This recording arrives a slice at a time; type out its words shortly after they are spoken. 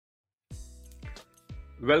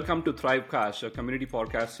Welcome to Thrivecast, a community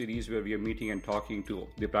podcast series where we are meeting and talking to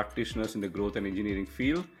the practitioners in the growth and engineering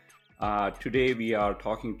field. Today, we are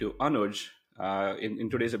talking to Anuj.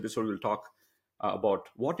 In today's episode, we'll talk about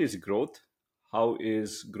what is growth, how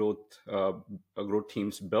is growth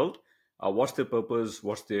teams built, what's their purpose,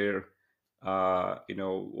 what's their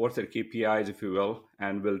KPIs, if you will,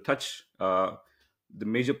 and we'll touch the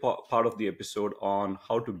major part of the episode on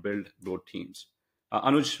how to build growth teams.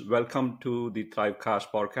 Anuj, welcome to the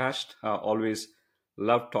Thrivecast podcast. Always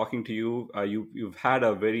love talking to you. You've had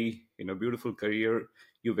a very beautiful career.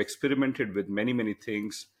 You've experimented with many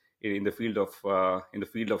things in the field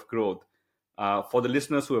of growth. For the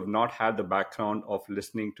listeners who have not had the background of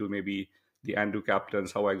listening to maybe the Andrew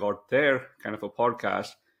Kaplan's "How I Got There" kind of a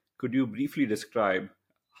podcast, could you briefly describe,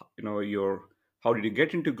 your how did you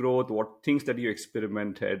get into growth, what things that you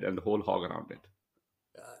experimented, and the whole hog around it?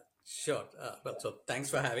 Sure. So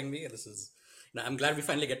thanks for having me. I'm glad we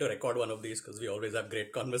finally get to record one of these because we always have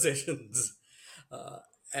great conversations. Uh,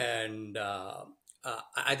 and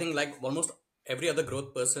I think, like almost every other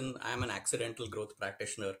growth person, I'm an accidental growth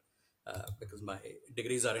practitioner because my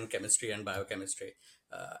degrees are in chemistry and biochemistry.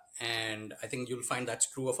 And I think you'll find that's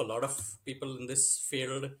true of a lot of people in this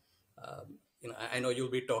field. I know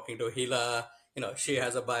you'll be talking to Hila. She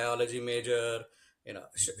has a biology major.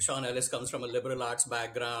 Sean Ellis comes from a liberal arts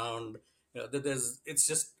background. It's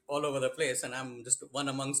just all over the place, and I'm just one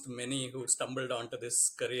amongst many who stumbled onto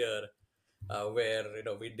this career where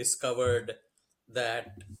we discovered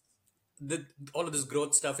that the, all of this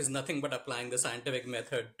growth stuff is nothing but applying the scientific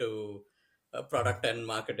method to product and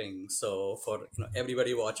marketing. So for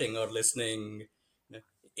everybody watching or listening,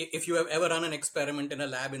 if you have ever run an experiment in a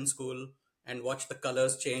lab in school and watched the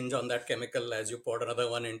colors change on that chemical as you poured another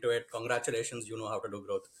one into it, congratulations, you know how to do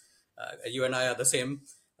growth. You and I are the same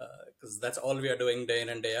because that's all we are doing day in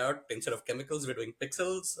and day out. Instead of chemicals, we're doing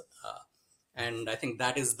pixels. And I think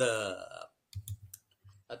that is the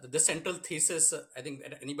central thesis. I think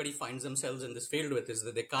that anybody finds themselves in this field with is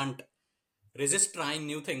that they can't resist trying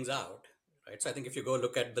new things out, right? So I think if you go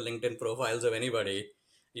look at the LinkedIn profiles of anybody,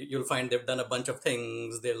 you'll find they've done a bunch of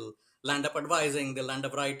things. They'll land up advising, they'll land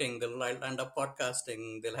up writing, they'll land up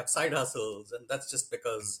podcasting, they'll have side hustles, and that's just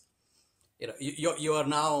because you are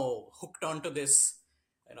now hooked onto this.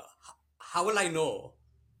 How will I know,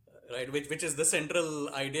 right? Which is the central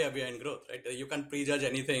idea behind growth, right? You can't prejudge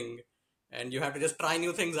anything, and you have to just try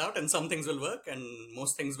new things out, and some things will work, and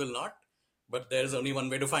most things will not. But there's only one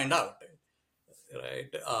way to find out,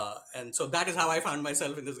 right? And so that is how I found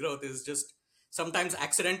myself in this growth, is just sometimes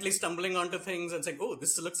accidentally stumbling onto things and saying, oh,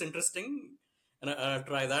 this looks interesting, and I'll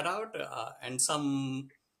try that out. And some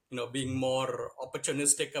being more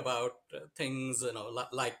opportunistic about things,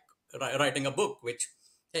 like writing a book, which,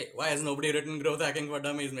 hey, why has nobody written growth hacking for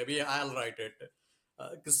dummies? Maybe I'll write it.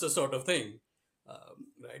 It's the sort of thing.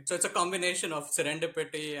 Right, so it's a combination of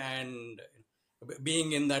serendipity and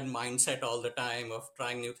being in that mindset all the time of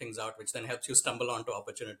trying new things out, which then helps you stumble onto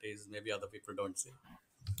opportunities maybe other people don't see.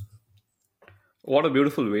 What a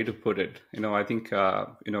beautiful way to put it. I think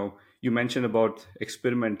you mentioned about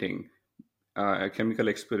experimenting, chemical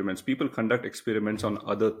experiments. People conduct experiments on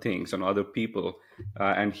other things, on other people,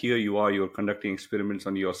 and here you're conducting experiments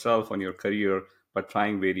on yourself, on your career, by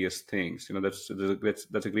trying various things. That's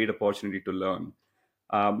a great opportunity to learn.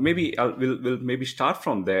 Maybe we'll maybe start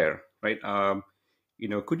from there, right?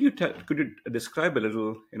 Could you describe a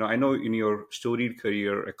little? I know in your storied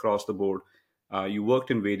career across the board, you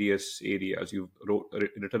worked in various areas.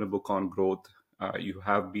 Written a book on growth. You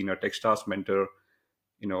have been a Techstars mentor,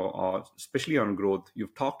 especially on growth.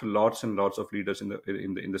 You've talked to lots and lots of leaders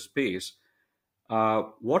in the space.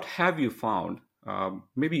 What have you found?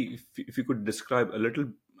 Maybe if you could describe a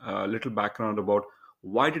little background about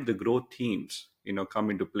why did the growth teams come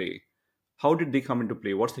into play? How did they come into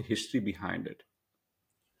play? What's the history behind it?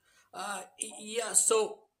 Yeah,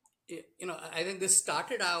 so I think this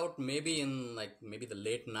started out maybe in like maybe the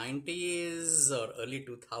late 90s or early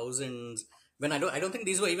 2000s, when I don't think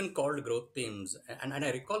these were even called growth teams. And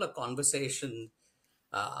I recall a conversation,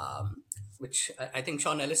 um, which I think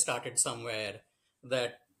Sean Ellis started somewhere,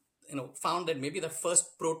 that found that maybe the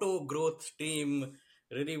first proto growth team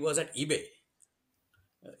really was at eBay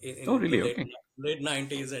Oh, in the really? late Okay. late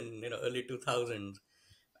 90s and early 2000s.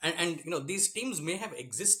 And these teams may have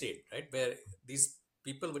existed, right, where these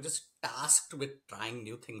people were just tasked with trying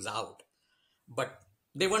new things out, but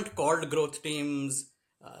they weren't called growth teams.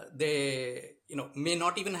 They may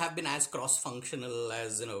not even have been as cross functional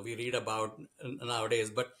as we read about nowadays,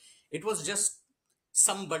 but it was just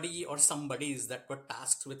somebody or somebodies that were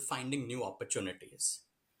tasked with finding new opportunities.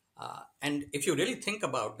 And if you really think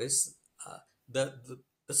about this, the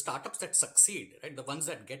the startups that succeed, right, the ones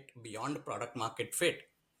that get beyond product market fit,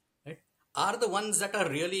 right, are the ones that are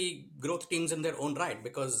really growth teams in their own right.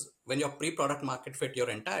 Because when you're pre-product market fit, your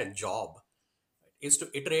entire job is to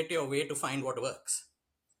iterate your way to find what works,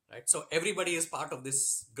 right? So everybody is part of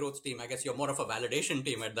this growth team. I guess you're more of a validation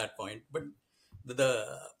team at that point, but the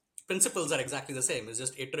principles are exactly the same. It's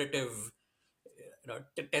just iterative,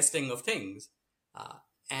 testing of things.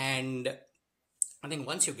 And I think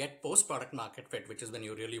once you get post product market fit, which is when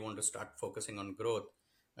you really want to start focusing on growth,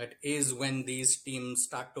 right, is when these teams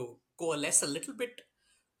start to coalesce a little bit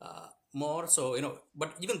more. So,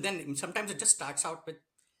 but even then, sometimes it just starts out with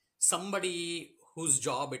somebody whose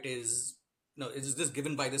job it is, is this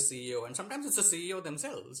given by the CEO, and sometimes it's the CEO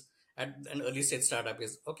themselves at an early stage startup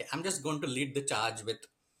is, okay, I'm just going to lead the charge with,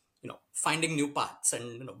 finding new paths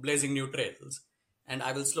and, blazing new trails, and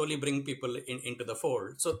I will slowly bring people into the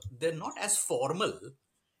fold. So they're not as formal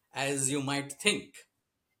as you might think,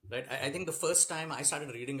 right? I think the first time I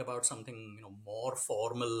started reading about something, more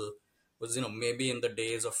formal was, maybe in the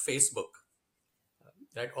days of Facebook,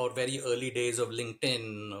 right, or very early days of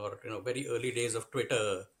LinkedIn, or very early days of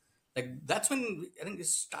Twitter. Like that's when I think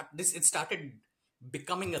it started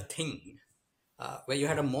becoming a thing, where you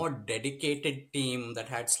had a more dedicated team that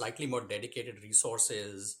had slightly more dedicated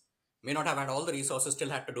resources. May not have had all the resources, still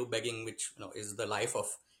had to do begging, which is the life of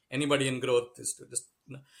anybody in growth, is to just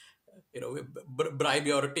bribe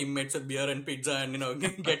your teammates with beer and pizza,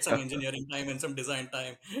 and get some engineering time and some design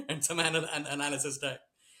time and some analysis time.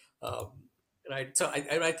 um, right, so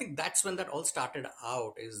I think that's when that all started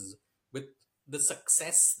out, is with the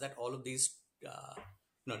success that all of these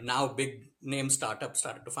now big name startups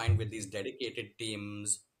started to find, with these dedicated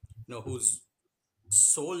teams, whose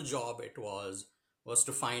sole job it was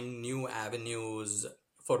to find new avenues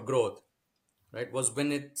for growth, right, was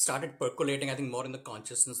when it started percolating, I think, more in the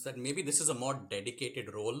consciousness that maybe this is a more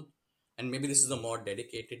dedicated role, and maybe this is a more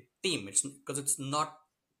dedicated team. It's because it's not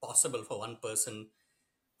possible for one person,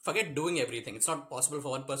 forget doing everything, it's not possible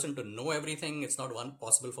for one person to know everything, it's not one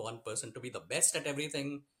possible for one person to be the best at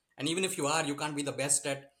everything. And even if you are, you can't be the best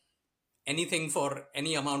at anything for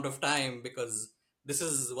any amount of time, because this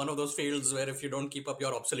is one of those fields where if you don't keep up,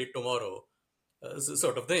 you're obsolete tomorrow,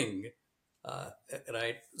 sort of thing.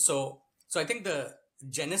 Right, so I think the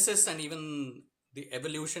genesis and even the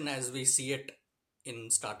evolution as we see it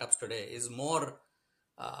in startups today is more,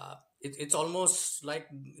 it's almost like,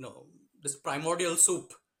 this primordial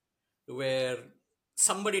soup, where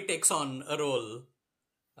somebody takes on a role,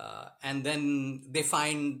 and then they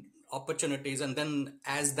find opportunities, and then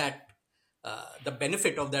as that, the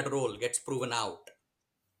benefit of that role gets proven out,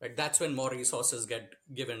 right, that's when more resources get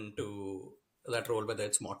given to that role, whether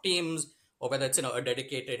it's more teams, or whether it's a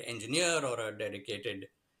dedicated engineer, or a dedicated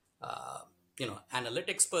uh,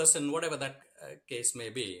 analytics person, whatever that case may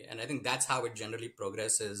be. And I think that's how it generally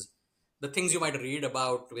progresses. The things you might read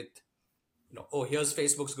about with, oh, here's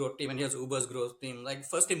Facebook's growth team and here's Uber's growth team. Like,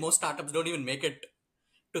 firstly, most startups don't even make it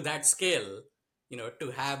to that scale,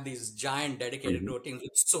 to have these giant dedicated Mhm. growth teams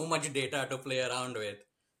with so much data to play around with.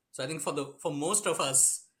 So I think for most of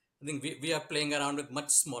us, I think we are playing around with much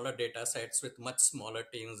smaller data sets, with much smaller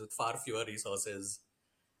teams, with far fewer resources,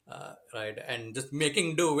 right? And just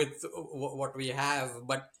making do with what we have,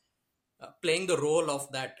 but playing the role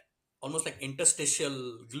of that almost like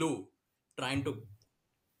interstitial glue, trying to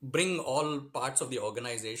bring all parts of the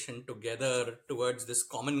organization together towards this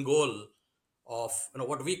common goal of,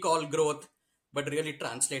 what we call growth, but really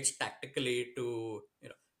translates tactically to,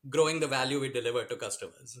 growing the value we deliver to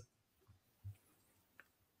customers.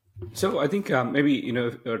 So I think maybe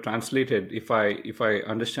translated, if I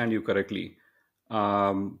understand you correctly,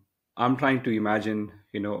 I'm trying to imagine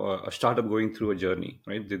a startup going through a journey,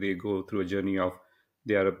 right? They go through a journey of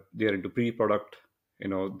they are into pre-product,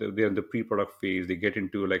 they're in the pre-product phase. They get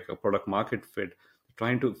into like a product market fit,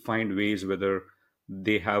 trying to find ways whether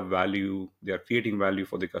they have value, they are creating value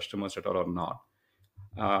for the customers at all or not.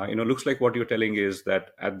 Looks like what you're telling is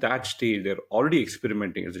that at that stage they're already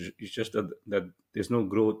experimenting. It's just that there's no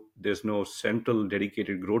growth, there's no central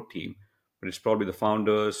dedicated growth team, but it's probably the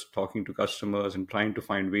founders talking to customers and trying to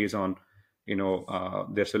find ways on,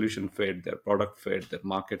 their solution fit, their product fit, their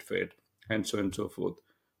market fit, and so on and so forth.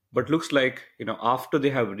 But looks like after they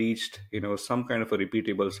have reached some kind of a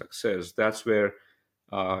repeatable success, that's where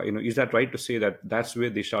is that right to say that that's where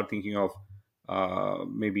they start thinking of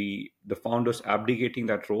maybe the founders abdicating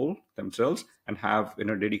that role themselves and have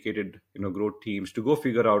dedicated growth teams to go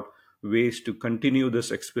figure out ways to continue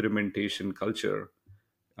this experimentation culture,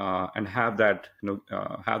 and have that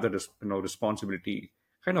responsibility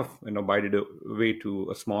kind of by the way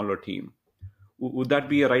to a smaller team. Would that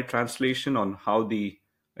be a right translation on how the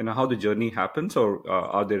how the journey happens, or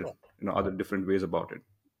are there other different ways about it?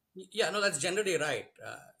 Yeah, no, that's generally right,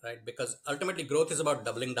 right? Because ultimately, growth is about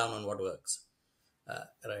doubling down on what works,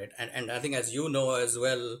 right? And I think, as you know as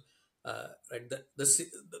well, right,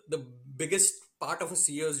 the biggest part of a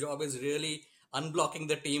CEO's job is really unblocking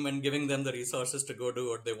the team and giving them the resources to go do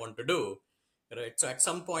what they want to do, right? So at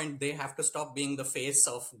some point, they have to stop being the face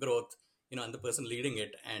of growth, and the person leading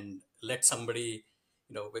it, and let somebody,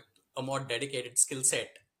 with a more dedicated skill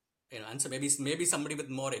set, and so maybe somebody with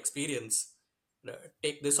more experience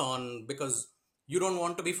take this on, because you don't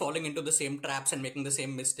want to be falling into the same traps and making the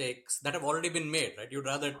same mistakes that have already been made, right? You'd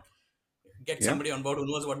rather get Yeah. somebody on board who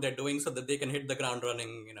knows what they're doing so that they can hit the ground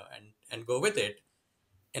running, and go with it.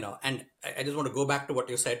 And I just want to go back to what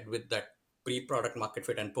you said with that pre-product market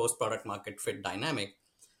fit and post-product market fit dynamic.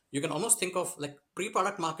 You can almost think of like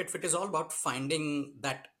pre-product market fit is all about finding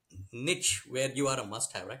that niche where you are a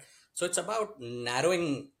must-have, right? So it's about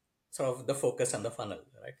narrowing sort of the focus and the funnel,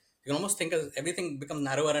 right? You can almost think as everything becomes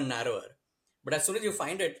narrower and narrower. But as soon as you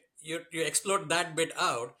find it, you explode that bit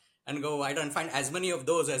out and go wider and find as many of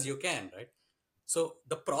those as you can, right? So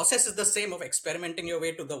the process is the same of experimenting your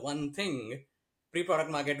way to the one thing,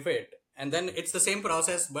 pre-product market fit, and then it's the same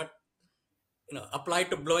process, but applied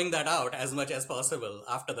to blowing that out as much as possible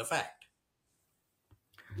after the fact.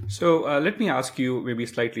 So let me ask you maybe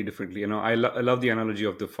slightly differently. I love the analogy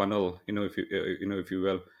of the funnel. If you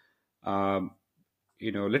will. Um,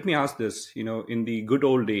 Let me ask this. In the good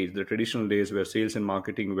old days, the traditional days where sales and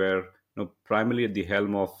marketing were primarily at the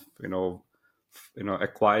helm of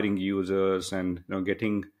acquiring users and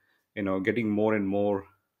getting more and more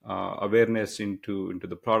awareness into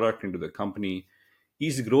the product, into the company,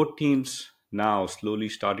 is growth teams now slowly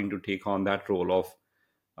starting to take on that role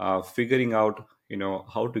of figuring out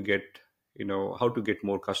how to get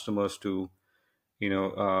more customers to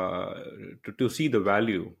to see the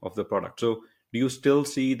value of the product. So do you still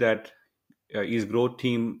see that is growth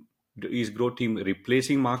team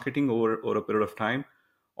replacing marketing over a period of time,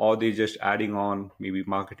 or they just adding on, maybe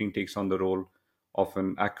marketing takes on the role of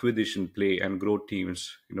an acquisition play and growth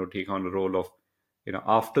teams take on the role of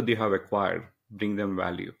after they have acquired, bring them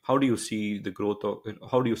value? How do you see the growth of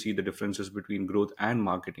how do you see the differences between growth and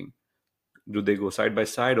marketing? Do they go side by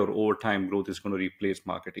side, or over time growth is going to replace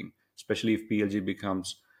marketing, especially if PLG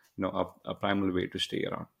becomes a primary way to stay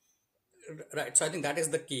around? Right. So I think that is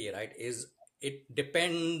the key, right? Is it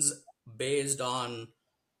depends based on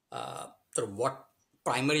sort of what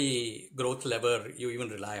primary growth lever you even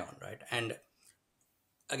rely on, right? And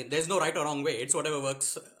again, there's no right or wrong way. It's whatever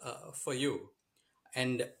works for you.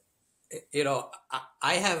 And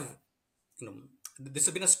I have, this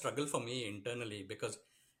has been a struggle for me internally, because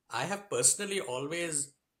I have personally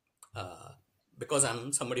always, uh, because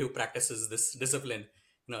I'm somebody who practices this discipline,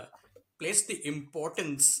 you know, placed the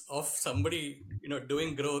importance of somebody,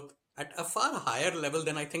 doing growth at a far higher level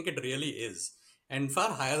than I think it really is, and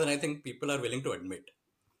far higher than I think people are willing to admit,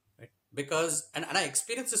 right? Because, and I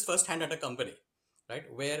experienced this firsthand at a company, right,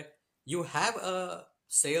 where you have a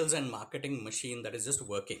sales and marketing machine that is just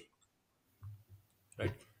working,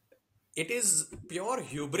 right? It is pure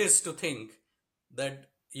hubris to think that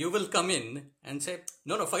you will come in and say,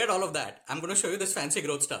 no, no, forget all of that. I'm going to show you this fancy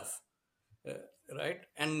growth stuff, uh, right?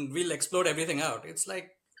 And we'll explode everything out. It's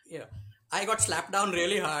like, yeah, I got slapped down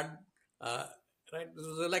really hard, uh, right?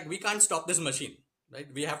 So like, we can't stop this machine, right?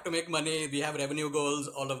 We have to make money. We have revenue goals,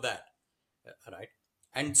 all of that, right?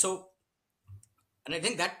 And so, and I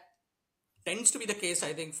think that tends to be the case,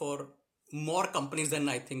 I think, for more companies than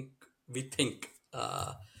I think we think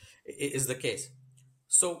is the case.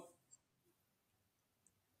 So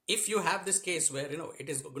if you have this case where it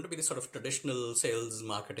is going to be this sort of traditional sales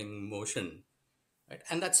marketing motion, right,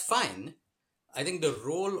 and that's fine, I think the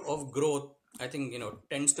role of growth, I think,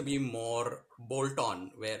 tends to be more bolt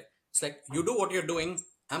on, where it's like, you do what you're doing,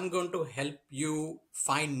 I'm going to help you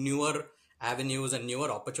find newer avenues and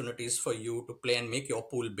newer opportunities for you to play and make your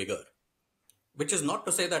pool bigger. Which is not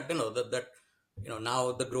to say that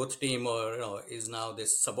now the growth team, or is now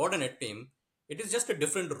this subordinate team. It is just a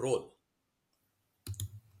different role,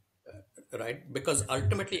 right? Because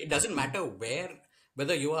ultimately it doesn't matter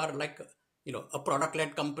whether you are like a product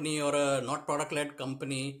led company or a not product led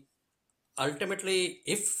company. Ultimately,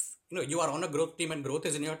 if you are on a growth team and growth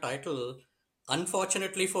is in your title,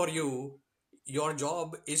 unfortunately for you, your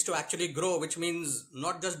job is to actually grow, which means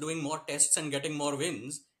not just doing more tests and getting more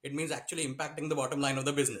wins. It means actually impacting the bottom line of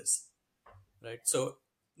the business, right? So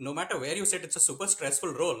no matter where you sit, it's a super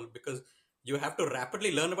stressful role, because you have to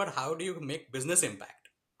rapidly learn about how do you make business impact,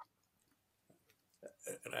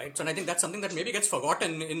 right? So, and I think that's something that maybe gets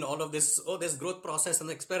forgotten in all of this. Oh, there's growth process and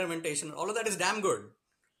experimentation. All of that is damn good,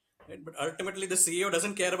 Right? But ultimately, the CEO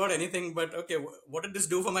doesn't care about anything but, okay, what did this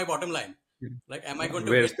do for my bottom line? Like, am I Yeah. going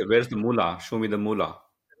to Where's hit, the mullah? Show me the mullah.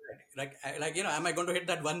 am I going to hit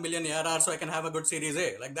that 1 million ARR so I can have a good Series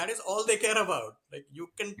A? Like, that is all they care about. Like, you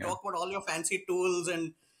can Yeah. talk about all your fancy tools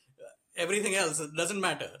and everything else. It doesn't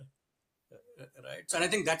matter. Right. So, and I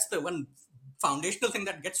think that's the one foundational thing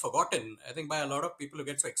that gets forgotten, I think, by a lot of people who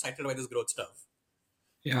get so excited by this growth stuff.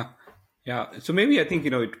 Yeah, yeah. So maybe I think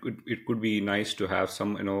it could be nice to have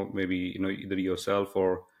some maybe either yourself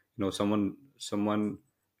or someone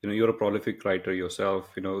you're a prolific writer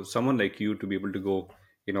yourself, someone like you to be able to go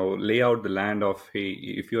lay out the land of, hey,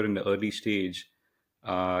 if you're in the early stage,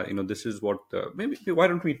 this is what maybe why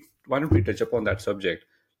don't we touch upon that subject.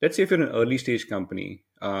 Let's say if you're an early stage company,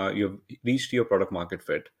 you've reached your product market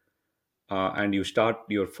fit, and you start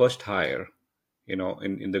your first hire,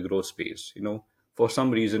 in the growth space, for some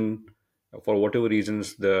reason, for whatever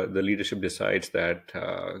reasons, the leadership decides that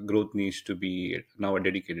growth needs to be now a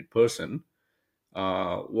dedicated person.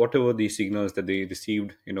 Whatever the signals that they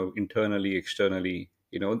received, internally, externally,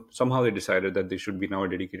 somehow they decided that they should be now a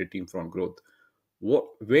dedicated team for growth.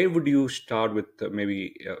 Where would you start with,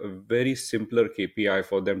 maybe a very simpler KPI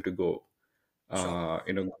for them to go, Sure.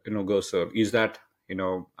 go serve? Is that,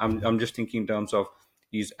 I'm just thinking in terms of,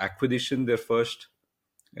 is acquisition their first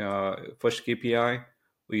KPI?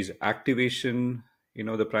 Is activation,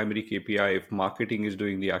 the primary KPI? If marketing is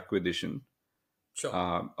doing the acquisition,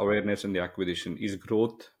 Sure. awareness and the acquisition, is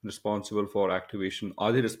growth responsible for activation?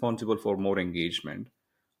 Are they responsible for more engagement?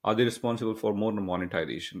 Are they responsible for more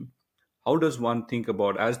monetization? How does one think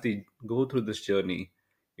about, as they go through this journey,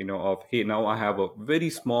 of, hey, now I have a very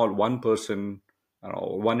small 1%,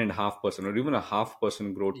 1.5%, or even a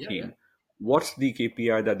 0.5% growth Yeah, yeah. team? What's the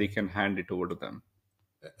KPI that they can hand it over to them?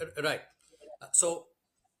 Right. So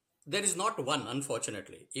there is not one,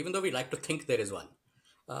 unfortunately, even though we like to think there is one.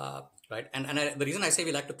 Right. The reason I say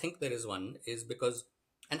we like to think there is one is because,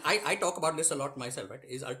 and I talk about this a lot myself, right?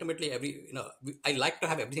 Is ultimately I like to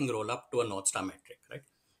have everything roll up to a North Star metric, right?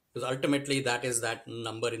 Because ultimately that is that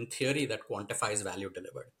number in theory that quantifies value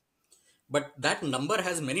delivered. But that number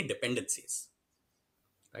has many dependencies,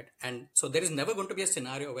 right? And so there is never going to be a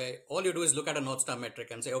scenario where all you do is look at a North Star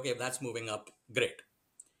metric and say, okay, if that's moving up, great.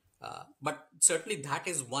 But certainly that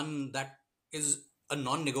is one that is a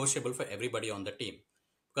non-negotiable for everybody on the team,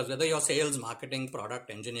 because whether you're sales, marketing, product,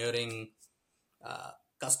 engineering, uh,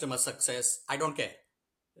 customer success, I don't care.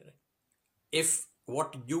 If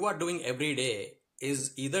what you are doing every day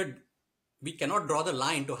is either, we cannot draw the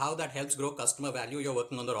line to how that helps grow customer value, you're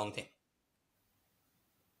working on the wrong thing,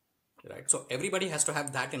 right? So everybody has to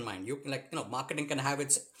have that in mind. You can, like, marketing can have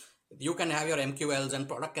its, you can have your MQLs, and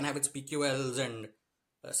product can have its PQLs, and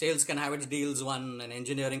sales can have its deals won, and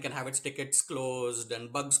engineering can have its tickets closed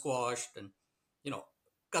and bug squashed, and you know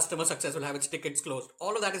customer success will have its tickets closed.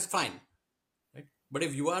 All of that is fine, right? But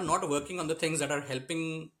if you are not working on the things that are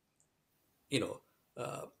helping, you know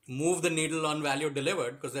move the needle on value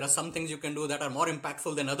delivered, because there are some things you can do that are more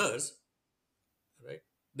impactful than others, right?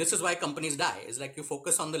 This is why companies die. Is like, you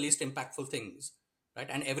focus on the least impactful things, right?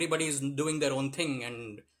 And everybody is doing their own thing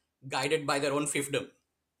and guided by their own fiefdom,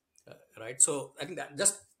 right? So I think that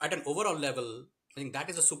just at an overall level, I think that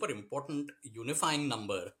is a super important unifying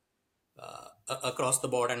number across the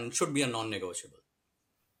board and should be a non-negotiable.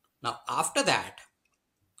 Now, after that,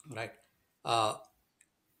 right? Uh,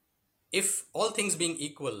 if all things being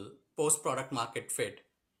equal, post product market fit,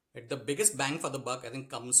 right, the biggest bang for the buck, I think,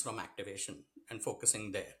 comes from activation and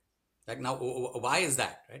focusing there. Like, now, why is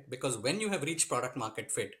that? Right? Because when you have reached product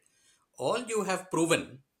market fit, all you have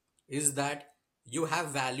proven is that you have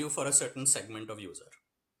value for a certain segment of user.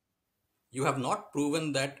 You have not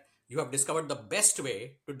proven that you have discovered the best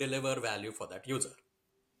way to deliver value for that user.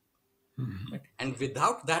 Right? And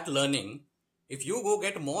without that learning, if you go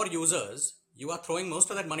get more users, you are throwing most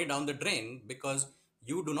of that money down the drain, because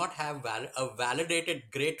you do not have a validated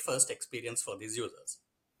great first experience for these users.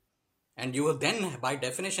 And you will then, by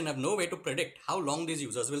definition, have no way to predict how long these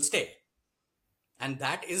users will stay. And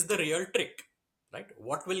that is the real trick, right?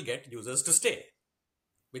 What will get users to stay?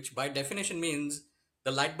 Which by definition means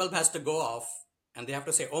the light bulb has to go off and they have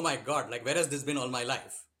to say, oh my God, like, where has this been all my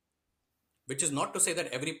life? Which is not to say that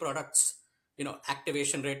every product's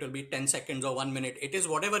activation rate will be 10 seconds or 1 minute. It is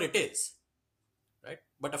whatever it is, right?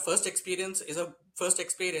 But a first experience is a first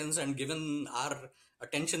experience, and given our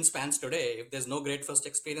attention spans today, if there's no great first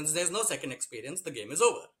experience, there's no second experience, the game is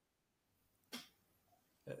over,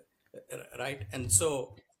 right? And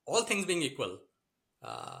so, all things being equal,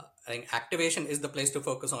 I think activation is the place to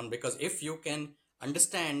focus on, because if you can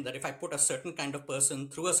understand that if I put a certain kind of person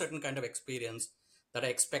through a certain kind of experience, that I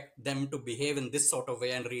expect them to behave in this sort of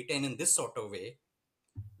way and retain in this sort of way,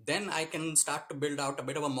 then I can start to build out a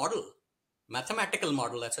bit of a model, mathematical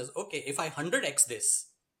model that says, okay, if I 100x this,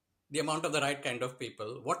 the amount of the right kind of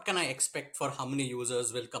people, what can I expect for how many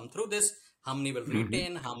users will come through this, how many will Hmm.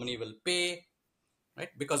 retain, how many will pay, right?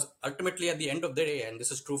 Because ultimately, at the end of the day, and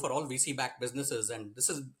this is true for all VC backed businesses, and this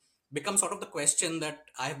has become sort of the question that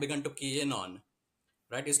I have begun to key in on,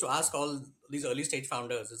 right? Is to ask all these early stage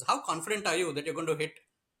founders is, how confident are you that you're going to hit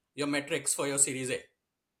your metrics for your Series A,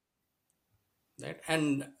 right?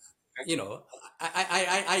 And you know,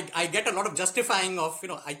 I get a lot of justifying of,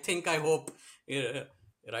 I think, I hope, uh,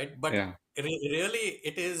 right? But Yeah. really,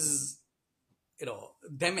 it is,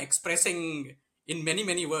 them expressing in many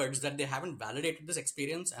many words that they haven't validated this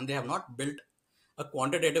experience, and they have not built a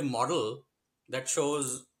quantitative model that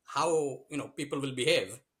shows how, people will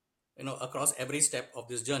behave, across every step of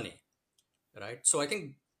this journey, right? So I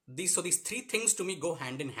think these three things to me go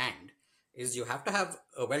hand in hand. Is you have to have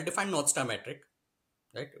a well defined North Star metric,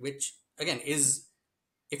 right? Which again is,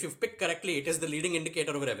 if you've picked correctly, it is the leading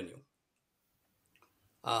indicator of revenue.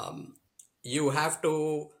 um, you have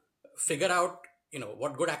to figure out,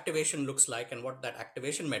 what good activation looks like and what that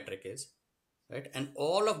activation metric is, right? And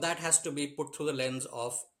all of that has to be put through the lens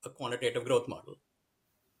of a quantitative growth model,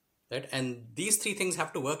 right? And these three things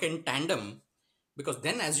have to work in tandem, because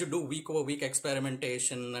then as you do week over week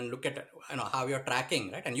experimentation and look at, how you're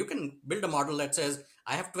tracking, right? And you can build a model that says,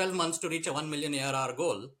 I have 12 months to reach a 1 million ARR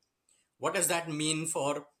goal. What does that mean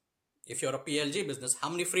for, if you're a PLG business, how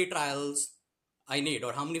many free trials I need,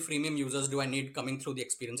 or how many freemium users do I need coming through the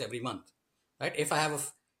experience every month, right? If I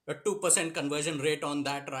have a 2% conversion rate on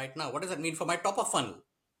that right now, what does that mean for my top of funnel,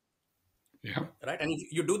 Yeah. right? And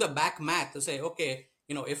you do the back math to say, okay,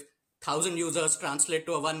 if 1,000 users translate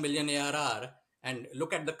to a 1 million ARR, and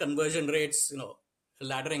look at the conversion rates,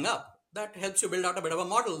 laddering up, that helps you build out a bit of a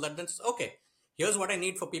model that then says, okay, here's what I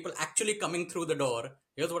need for people actually coming through the door.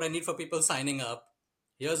 Here's what I need for people signing up.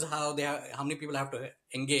 Here's how many people have to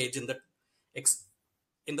engage in ex,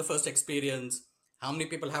 in the first experience. How many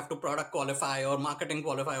people have to product qualify or marketing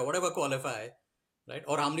qualify or whatever qualify, right?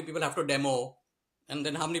 Or how many people have to demo, and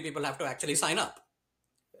then how many people have to actually sign up,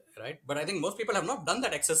 right? But I think most people have not done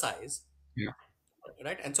that exercise, Yeah.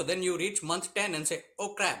 right? And so then you reach month 10 and say,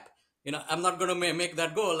 oh crap, I'm not going to make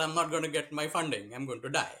that goal. I'm not going to get my funding. I'm going to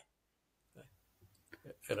die,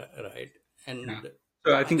 right? Yeah. And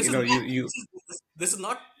So I think this is you math. you This is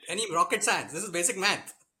not any rocket science. This is basic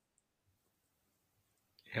math.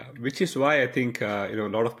 Yeah, which is why I think a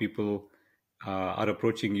lot of people are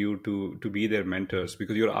approaching you to be their mentors,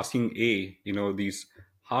 because you're asking these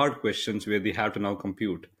hard questions where they have to now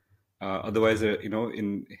compute. Otherwise,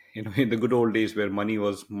 in in the good old days where money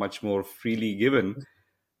was much more freely given,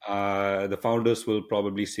 the founders will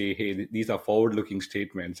probably say, "Hey, these are forward-looking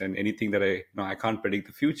statements, and anything that I can't predict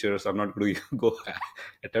the future, so I'm not going to go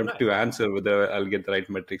attempt Right, to answer whether I'll get the right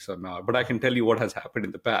metrics or not. But I can tell you what has happened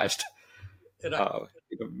in the past." right.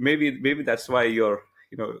 Maybe that's why you're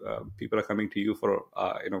people are coming to you for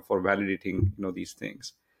for validating these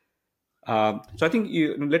things. So I think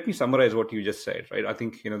let me summarize what you just said, right? I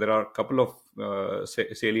think there are a couple of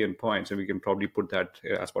salient points, and we can probably put that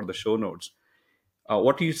as part of the show notes.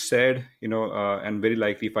 What you said, and very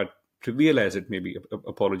likely if I trivialize it, maybe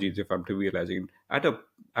apologies if I'm trivializing, at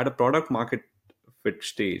a product market fit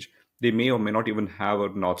stage, they may or may not even have a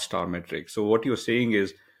North Star metric. So what you're saying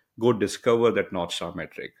is, go discover that North Star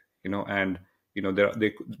metric, and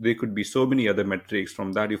there could be so many other metrics.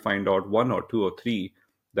 From that, you find out one or two or three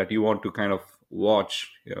that you want to kind of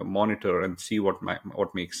watch, monitor, and see what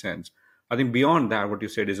makes sense. I think beyond that, what you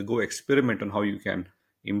said is go experiment on how you can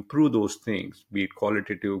improve those things, be it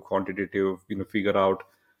qualitative, quantitative. Figure out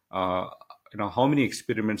uh, how many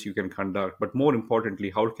experiments you can conduct, but more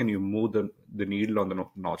importantly, how can you move the needle on the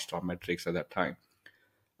North Star metrics at that time.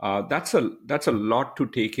 That's a lot to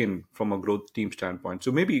take in from a growth team standpoint.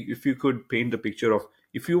 So maybe if you could paint the picture of,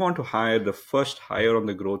 if you want to hire the first hire on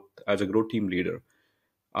the growth as a growth team leader,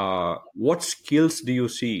 what skills do you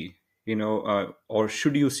see, or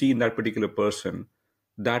should you see in that particular person,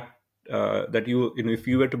 that that if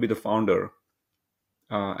you were to be the founder,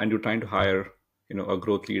 and you're trying to hire a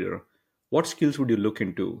growth leader, what skills would you look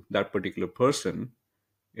into that particular person?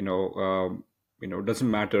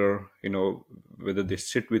 Doesn't matter whether they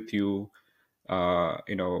sit with you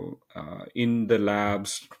in the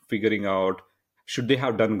labs, figuring out, should they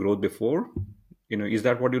have done growth before, is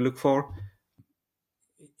that what you look for?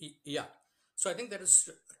 Yeah. So I think there is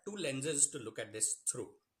two lenses to look at this through.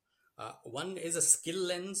 One is a skill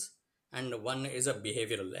lens, and one is a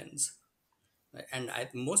behavioral lens. And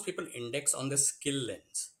most people index on the skill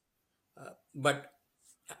lens. But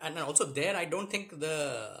and also there, I don't think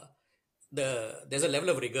there's a level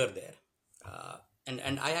of rigor there, uh,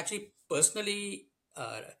 and I actually personally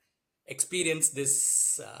experienced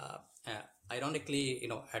this, ironically,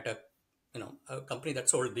 at a company that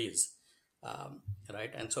sold these, um,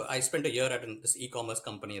 right? And so I spent a year at this e-commerce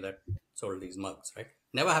company that sold these mugs, right?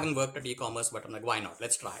 Never having worked at e-commerce, but I'm like, why not?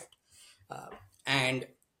 Let's try it. And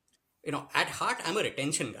at heart, I'm a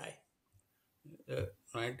retention guy,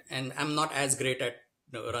 right? And I'm not as great at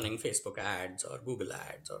running Facebook ads or Google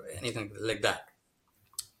ads or anything like that,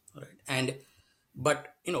 right? And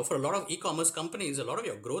but for a lot of e-commerce companies, a lot of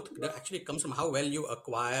your growth that actually comes from how well you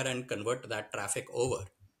acquire and convert that traffic over,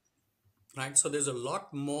 right? So there's a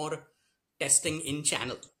lot more testing in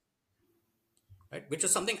channel, right? Which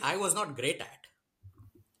is something I was not great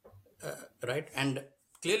at, right? And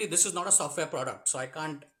clearly, this is not a software product, so I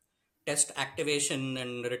can't test activation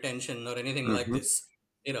and retention or anything like Hmm. this,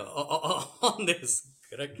 on this,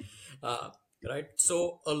 correct? Uh, right.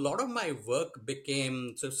 So a lot of my work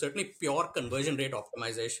became so certainly pure conversion rate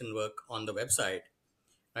optimization work on the website,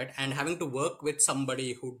 right? And having to work with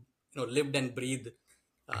somebody who lived and breathed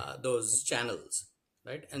those channels,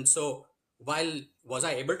 right? And so while was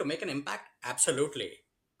I able to make an impact? Absolutely.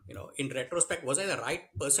 In retrospect, was I the right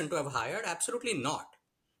person to have hired? Absolutely not,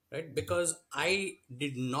 right? Because I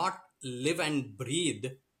did not live and breathe,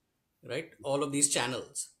 right, all of these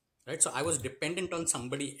channels, right? So I was dependent on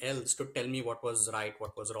somebody else to tell me what was right,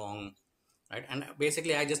 what was wrong, right? And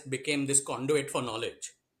basically I just became this conduit for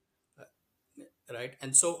knowledge, right?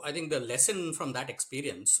 And so I think the lesson from that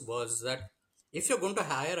experience was that if you're going to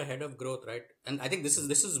hire a head of growth, right, and I think this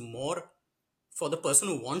is more for the person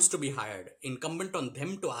who wants to be hired, incumbent on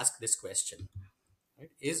them to ask this question, right?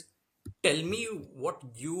 Is tell me what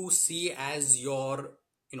you see as your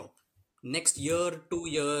next year, 2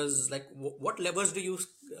 years, like what levers do you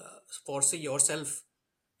foresee yourself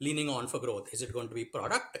leaning on for growth? Is it going to be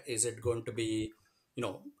product? Is it going to be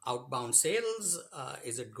outbound sales?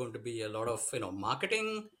 Is it going to be a lot of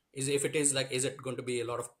marketing? Is if it is like, is it going to be a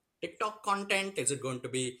lot of TikTok content? Is it going to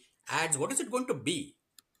be ads? What is it going to be,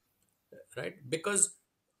 right? Because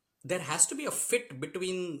there has to be a fit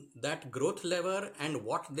between that growth lever and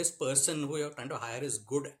what this person who you're trying to hire is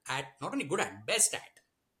good at, not only good at, best at,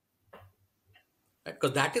 right?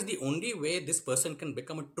 Because that is the only way this person can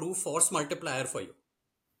become a true force multiplier for you,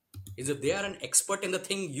 is if they are an expert in the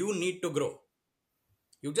thing you need to grow.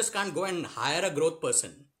 You just can't go and hire a growth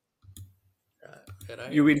person,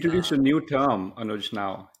 right? You've introduced a new term, Anuj,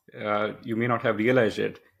 now. You may not have realized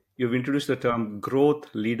it. You've introduced the term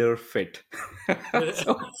growth leader fit.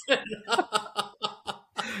 So,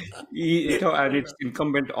 and it's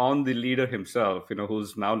incumbent on the leader himself,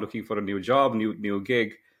 who's now looking for a new job, new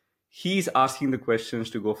gig. He's asking the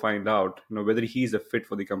questions to go find out, whether he's a fit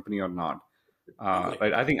for the company or not. Easily.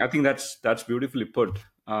 Right. I think that's beautifully put.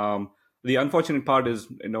 The unfortunate part is,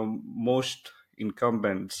 most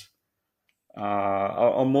incumbents,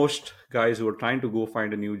 or most guys who are trying to go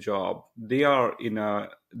find a new job, they're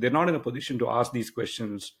not in a position to ask these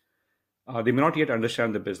questions. They may not yet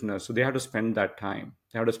understand the business, so they have to spend that time.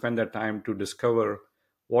 They have to spend that time to discover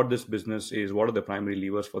what this business is, what are the primary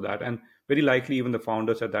levers for that, and very likely even the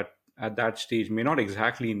founders at that stage may not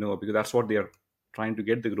exactly know, because that's what they are trying to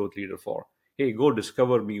get the growth leader for. Hey, go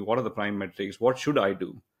discover me. What are the prime metrics? What should I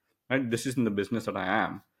do? Right? This isn't the business that I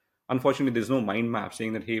am. Unfortunately, there's no mind map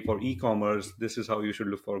saying that, hey, for e-commerce, this is how you should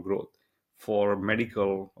look for growth. For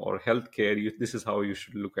medical or healthcare, this is how you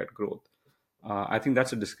should look at growth. I think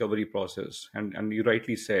that's a discovery process, and you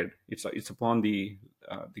rightly said it's upon the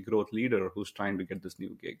growth leader who's trying to get this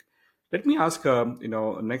new gig. Let me ask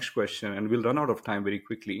next question, and we'll run out of time very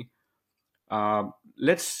quickly.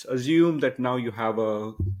 Let's assume that now you have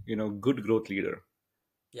a good growth leader.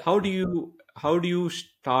 Yeah. How do you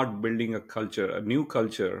start building a culture, a new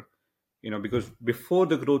culture? Because before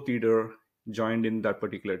the growth leader joined in that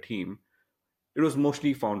particular team, it was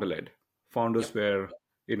mostly founder led. Founders Yep. were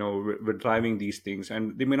were driving these things,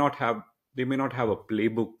 and they may not have a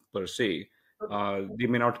playbook per se.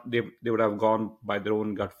 They would have gone by their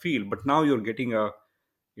own gut feel. But now you're getting a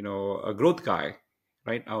growth guy,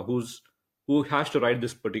 right? Who has to write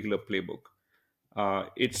this particular playbook.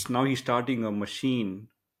 It's now he's starting a machine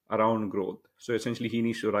around growth. So essentially, he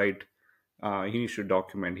needs to write, he needs to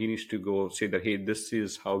document, he needs to go say that, hey, this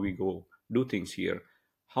is how we go do things here.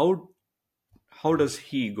 How how does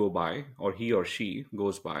he go by, or he or she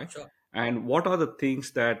goes by, Sure. and what are the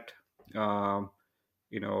things that, what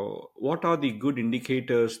are the good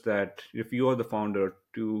indicators that, if you are the founder,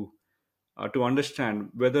 to understand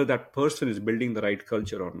whether that person is building the right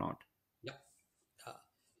culture or not? Yeah. Uh,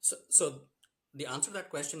 so the answer to that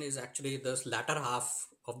question is actually the latter half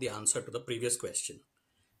of the answer to the previous question,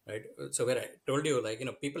 right? So where I told you, like,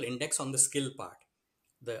 people index on the skill part.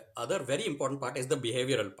 The other very important part is the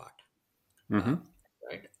behavioral part, uh, Hmm.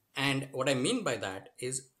 right? And what I mean by that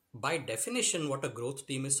is, by definition, what a growth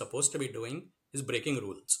team is supposed to be doing is breaking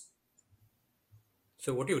rules.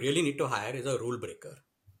 So what you really need to hire is a rule breaker.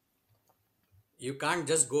 You can't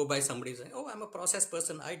just go by somebody saying, "Oh, I'm a process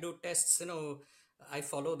person. I do tests. I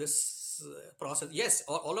follow this process." Yes,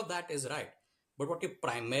 all of that is right. But what you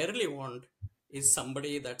primarily want is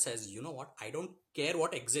somebody that says, "You know what? I don't care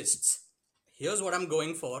what exists. Here's what I'm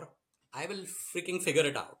going for. I will freaking figure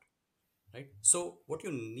it out." Right. So what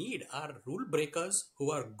you need are rule breakers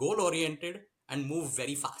who are goal oriented and move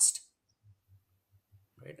very fast,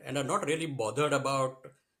 right? And are not really bothered about,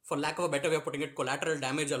 for lack of a better way of putting it, collateral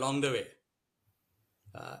damage along the way.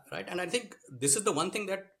 Right. And I think this is the one thing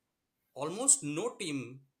that almost no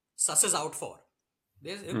team susses out for.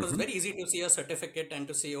 Because it's Hmm. very easy to see a certificate and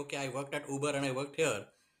to say, okay, I worked at Uber and I worked here.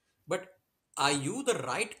 But are you the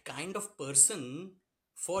right kind of person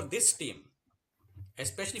for this team?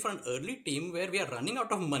 Especially for an early team where we are running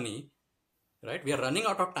out of money, right? We are running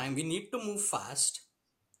out of time. We need to move fast,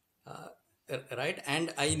 uh, right?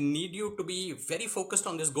 And I need you to be very focused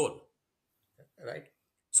on this goal, right?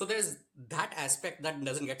 So there's that aspect that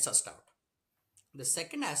doesn't get sussed out. The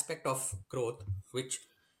second aspect of growth, which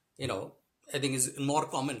you know I think is more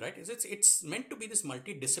common, right, is it's meant to be this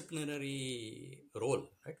multidisciplinary role,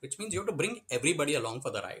 right? Which means you have to bring everybody along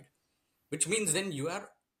for the ride, which means then you are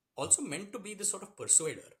also meant to be this sort of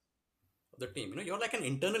persuader of the team. You're like an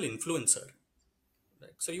internal influencer,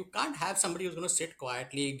 right? So you can't have somebody who's going to sit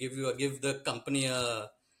quietly, give the company a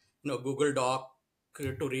Google Doc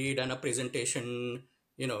to read and a presentation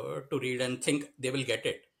to read and think they will get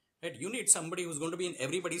it, right? You need somebody who's going to be in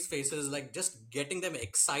everybody's faces, like just getting them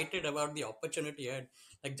excited about the opportunity ahead.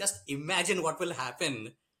 Like, just imagine what will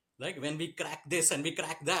happen, like when we crack this and we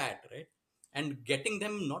crack that, right? And getting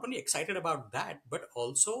them not only excited about that, but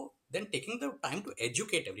also then taking the time to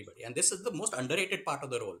educate everybody. And this is the most underrated part of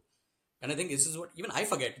the role. And I think this is what even I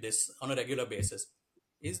forget this on a regular basis,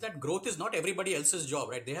 is that growth is not everybody else's job,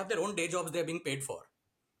 right? They have their own day jobs they're being paid for.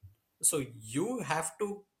 So you have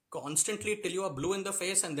to constantly, till you are blue in the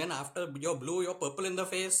face, and then after you're blue, you're purple in the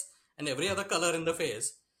face, and every other color in the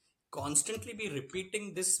face, constantly be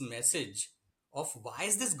repeating this message of why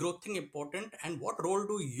is this growth thing important and what role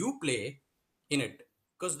do you play in it.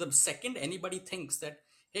 Because the second anybody thinks that,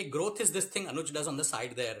 hey, growth is this thing Anuj does on the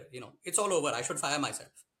side there, it's all over, I should fire myself,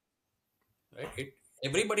 right?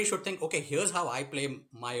 Everybody should think, okay, here's how I play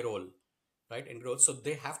my role, right, in growth. So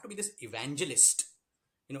they have to be this evangelist,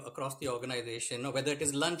 across the organization, whether it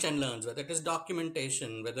is lunch and learns, whether it is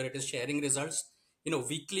documentation, whether it is sharing results,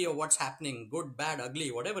 weekly, or what's happening, good, bad, ugly,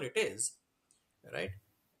 whatever it is, right?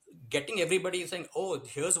 Getting everybody saying, oh,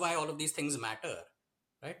 here's why all of these things matter,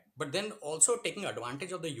 right? But then also taking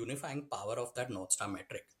advantage of the unifying power of that North Star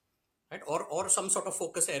metric, right? Or some sort of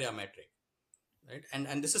focus area metric, right?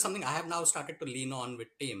 And this is something I have now started to lean on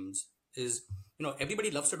with teams. Is, everybody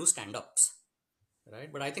loves to do stand-ups,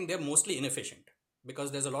 right? But I think they're mostly inefficient,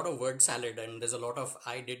 because there's a lot of word salad and there's a lot of,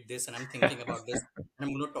 I did this and I'm thinking about this and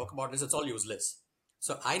I'm going to talk about this. It's all useless.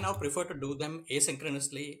 So I now prefer to do them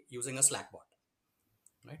asynchronously using a Slack bot,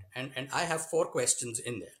 right? And I have 4 questions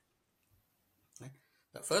in there, right?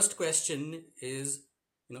 The first question is,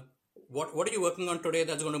 you know what are you working on today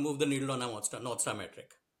that's going to move the needle on a North Star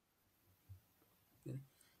metric?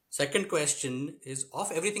 Second question is,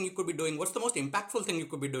 of everything you could be doing, what's the most impactful thing you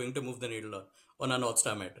could be doing to move the needle on a North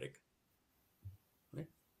Star metric? Right?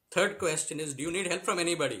 Third question is, do you need help from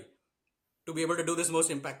anybody to be able to do this most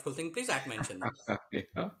impactful thing? Please mention them.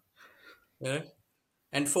 Yeah. Yeah.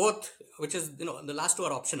 And fourth, which is, the last two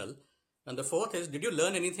are optional. And the fourth is, did you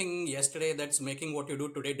learn anything yesterday that's making what you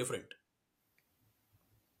do today different?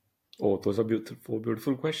 Oh, those are beautiful, four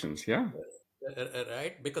beautiful questions. Yeah.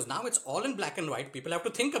 Right? Because now it's all in black and white. People have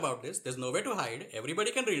to think about this. There's nowhere to hide.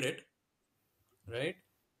 Everybody can read it, right?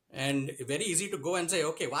 And very easy to go and say,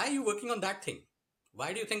 okay, why are you working on that thing?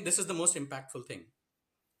 Why do you think this is the most impactful thing?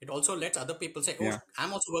 It also lets other people say, oh, Yeah.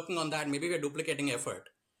 I'm also working on that. Maybe we're duplicating effort,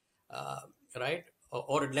 uh, right?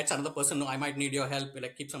 Or it lets another person know, I might need your help.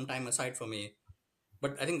 Like, keep some time aside for me.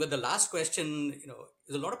 But I think with the last question,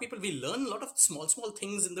 is a lot of people, we learn a lot of small, small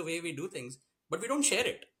things in the way we do things, but we don't share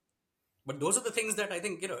it. But those are the things that I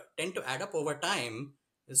think, tend to add up over time,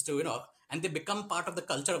 is to, and they become part of the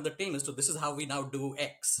culture of the team, is to, this is how we now do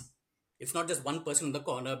X. It's not just one person in the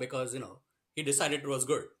corner because, he decided it was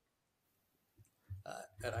good.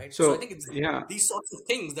 Right. So I think So it's yeah. these sorts of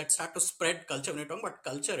things that start to spread culture. When you're talking about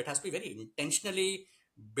culture, it has to be very intentionally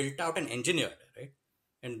built out and engineered, right?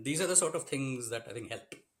 And these are the sort of things that I think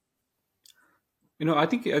help. I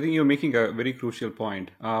think you're making a very crucial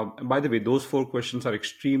point. By the way, those four questions are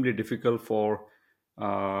extremely difficult for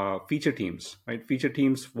feature teams, right? Feature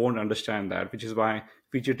teams won't understand that, which is why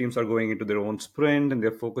feature teams are going into their own sprint and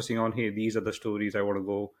they're focusing on, hey, these are the stories I want to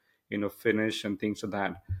go, finish and things like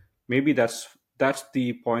that. Maybe that's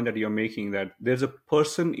the point that you're making, that there's a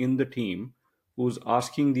person in the team who's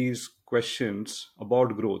asking these questions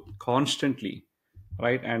about growth constantly,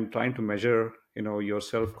 right? And trying to measure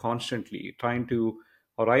yourself constantly, trying to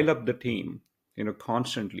rile up the team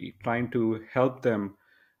constantly, trying to help them.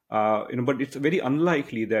 But it's very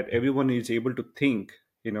unlikely that everyone is able to think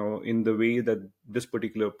in the way that this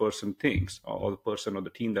particular person thinks, or the person or the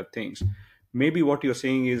team that thinks. Maybe what you're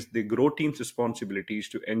saying is the grow team's responsibility is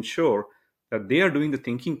to ensure that they are doing the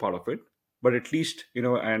thinking part of it, but at least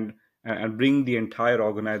and bring the entire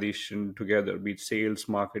organization together, be it sales,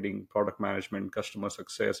 marketing, product management, customer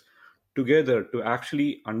success, together to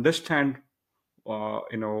actually understand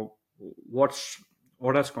what's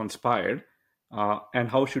what has conspired, and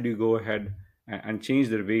how should you go ahead and change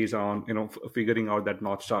their ways on figuring out that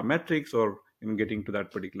North Star metrics, or getting to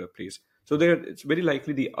that particular place. So there, it's very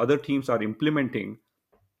likely the other teams are implementing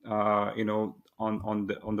on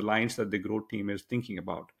the lines that the growth team is thinking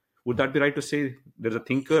about. Would that be right to say there's a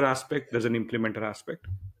thinker aspect, there's an implementer aspect?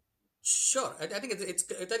 Sure, I think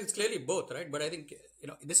it's clearly both, right? But I think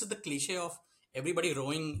this is the cliche of everybody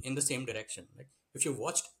rowing in the same direction. Like if you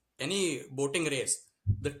watched any boating race,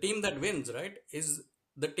 the team that wins, right, is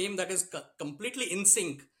the team that is completely in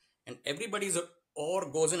sync, and everybody's oar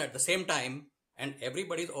goes in at the same time, and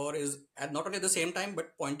everybody's oar is at not only the same time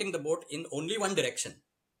but pointing the boat in only one direction.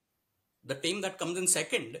 The team that comes in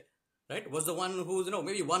second, right, was the one who's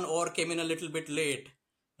maybe one oar came in a little bit late,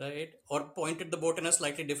 right, or pointed the boat in a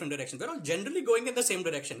slightly different direction. We're all generally going in the same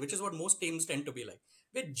direction, which is what most teams tend to be like.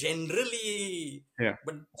 We're generally, Yeah.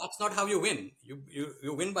 but that's not how you win.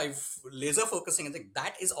 You win by laser focusing and think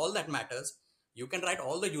that is all that matters. You can write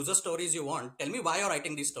all the user stories you want. Tell me why you're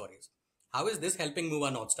writing these stories. How is this helping move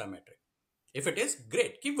a North Star metric? If it is,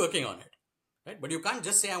 great, keep working on it, right? But you can't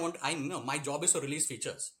just say I know my job is to release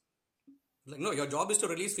features. Like, no, your job is to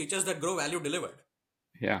release features that grow value delivered,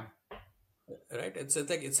 Yeah. right? It's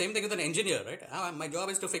like it's same thing with an engineer, right? My job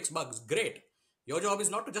is to fix bugs. Great. Your job is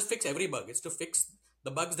not to just fix every bug. It's to fix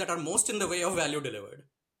the bugs that are most in the way of value delivered.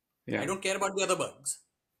 I Yeah. don't care about the other bugs.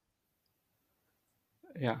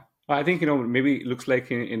 Yeah, I think maybe it looks like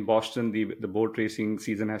in Boston the boat racing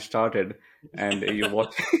season has started, and you're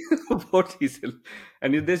watching boat season,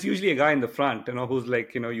 and there's usually a guy in the front, who's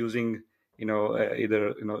like using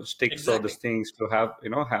either sticks or the Exactly. things to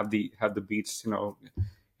have the beats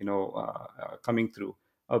coming through.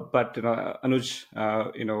 But Anuj,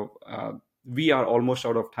 we are almost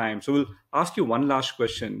out of time, so we'll ask you one last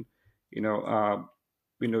question. You know.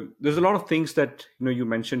 There's a lot of things that you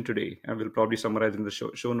mentioned today, and we'll probably summarize in the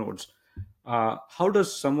show notes. How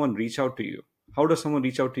does someone reach out to you? How does someone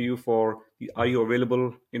reach out to you for? Are you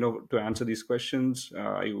available to answer these questions?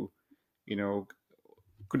 Are you you know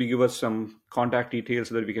could you give us some contact details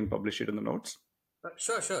so that we can publish it in the notes?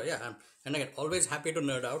 Sure, yeah. And again, always happy to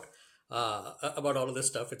nerd out about all of this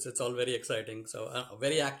stuff. It's all very exciting. So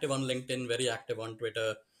very active on LinkedIn, very active on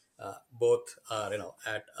Twitter. Both are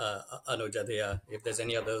at Anuj Adhia. If there's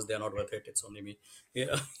any others, they're not worth it. It's only me.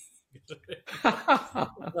 Yeah.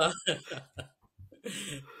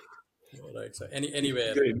 All right. So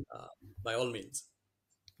anywhere, Great. uh, by all means.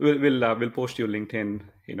 We'll post your LinkedIn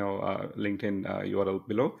URL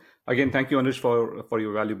below. Again, thank you, Anush, for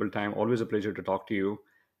your valuable time. Always a pleasure to talk to you.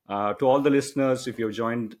 To all the listeners, if you've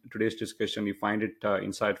joined today's discussion, you find it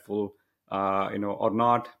insightful, or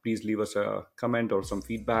not, please leave us a comment or some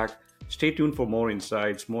feedback. Stay tuned for more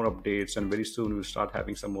insights, more updates, and very soon we'll start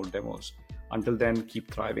having some more demos. Until then,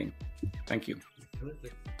 keep thriving. Thank you.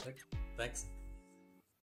 Absolutely. Thanks.